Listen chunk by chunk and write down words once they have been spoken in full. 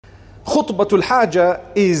Khutbatul Haja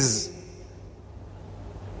is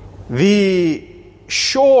the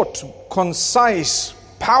short, concise,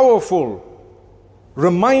 powerful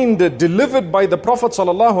reminder delivered by the Prophet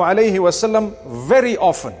ﷺ very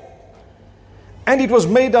often. And it was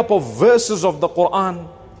made up of verses of the Quran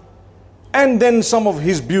and then some of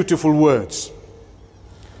his beautiful words.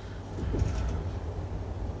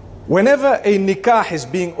 Whenever a nikah is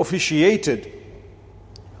being officiated,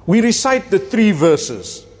 we recite the 3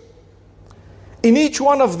 verses. In each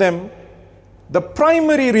one of them, the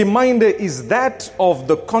primary reminder is that of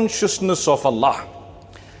the consciousness of Allah.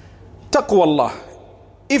 Taqwallah.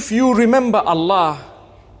 If you remember Allah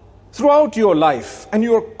throughout your life and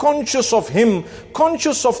you're conscious of Him,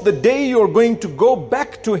 conscious of the day you're going to go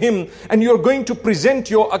back to Him and you're going to present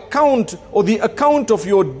your account or the account of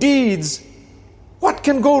your deeds, what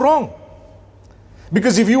can go wrong?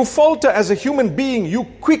 Because if you falter as a human being, you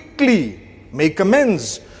quickly make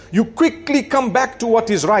amends. You quickly come back to what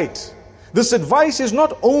is right. This advice is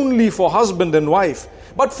not only for husband and wife,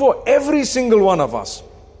 but for every single one of us.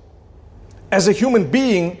 As a human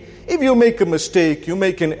being, if you make a mistake, you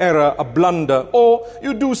make an error, a blunder, or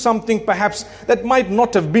you do something perhaps that might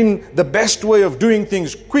not have been the best way of doing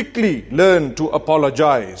things, quickly learn to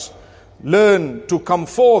apologize. Learn to come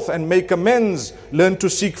forth and make amends. Learn to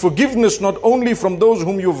seek forgiveness not only from those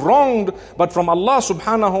whom you've wronged, but from Allah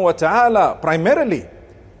subhanahu wa ta'ala primarily.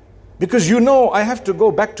 Because you know, I have to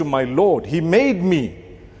go back to my Lord. He made me.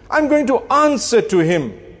 I'm going to answer to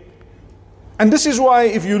Him. And this is why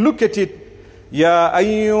if you look at it, Ya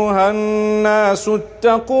ayyuhan nasu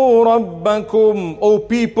ttaqu rabbakum. O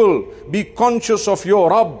people, be conscious of your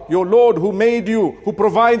Rabb, your Lord who made you, who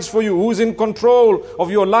provides for you, who's in control of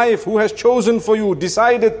your life, who has chosen for you,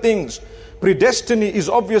 decided things. Predestiny is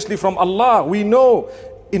obviously from Allah. We know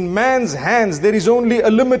in man's hands there is only a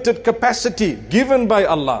limited capacity given by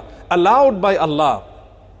Allah, allowed by Allah.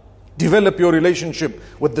 Develop your relationship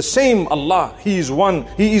with the same Allah. He is one.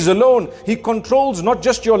 He is alone. He controls not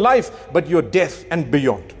just your life, but your death and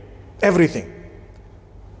beyond. Everything.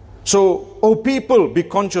 So, O people, be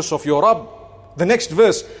conscious of your Rabb. The next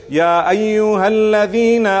verse, Ya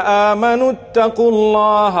ayyuhalladhina amanu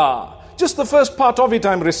ittaqullaha. Just the first part of it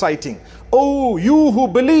I'm reciting. O you who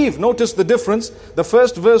believe. Notice the difference. The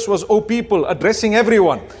first verse was O people, addressing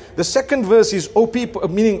everyone. The second verse is O people,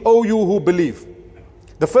 meaning O you who believe.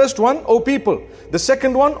 The first one, O people. The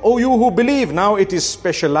second one, O you who believe. Now it is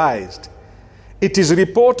specialized. It is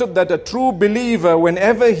reported that a true believer,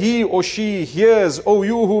 whenever he or she hears, O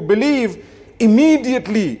you who believe,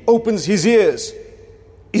 immediately opens his ears,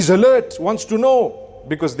 is alert, wants to know,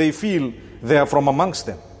 because they feel they are from amongst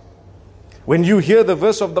them. When you hear the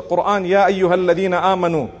verse of the Quran, Ya ayyuhalladhina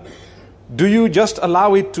amanu, do you just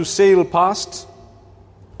allow it to sail past?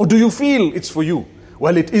 Or do you feel it's for you?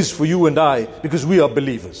 Well, it is for you and I, because we are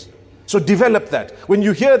believers. So develop that. When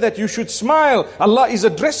you hear that, you should smile. Allah is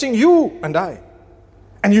addressing you and I.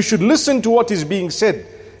 And you should listen to what is being said.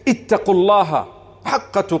 Ittaqullaha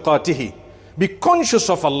haqqa tuqatihi. Be conscious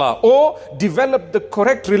of Allah, or develop the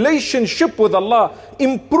correct relationship with Allah.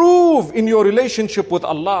 Improve in your relationship with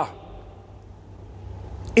Allah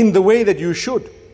in the way that you should.